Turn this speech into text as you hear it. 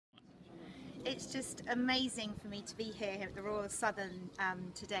It's just amazing for me to be here at the Royal Southern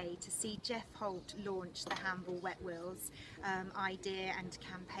today to see Jeff Holt launch the Handball Wet Wheels idea and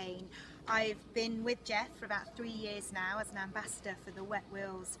campaign. I've been with Jeff for about 3 years now as an ambassador for the Wet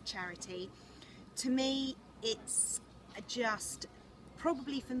Wheels charity. To me, it's just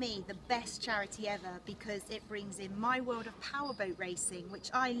probably for me the best charity ever because it brings in my world of powerboat racing, which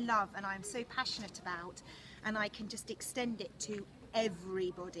I love and I'm so passionate about, and I can just extend it to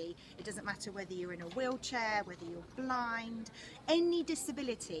everybody. It doesn't matter whether you're in a wheelchair, whether you're blind, any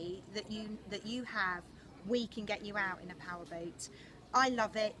disability that you have, we can get you out in a powerboat. I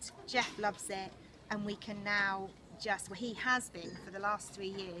love it, Jeff loves it, and we can now he has been for the last 3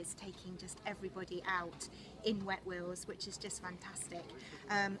 years taking just everybody out in wet wheels, which is just fantastic.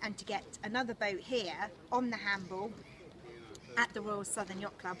 And to get another boat here on the Handball at the Royal Southern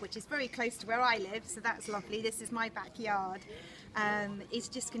Yacht Club, which is very close to where I live, so that's lovely. This is my backyard. It's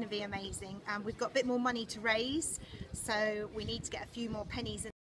just going to be amazing. We've got a bit more money to raise, so we need to get a few more pennies in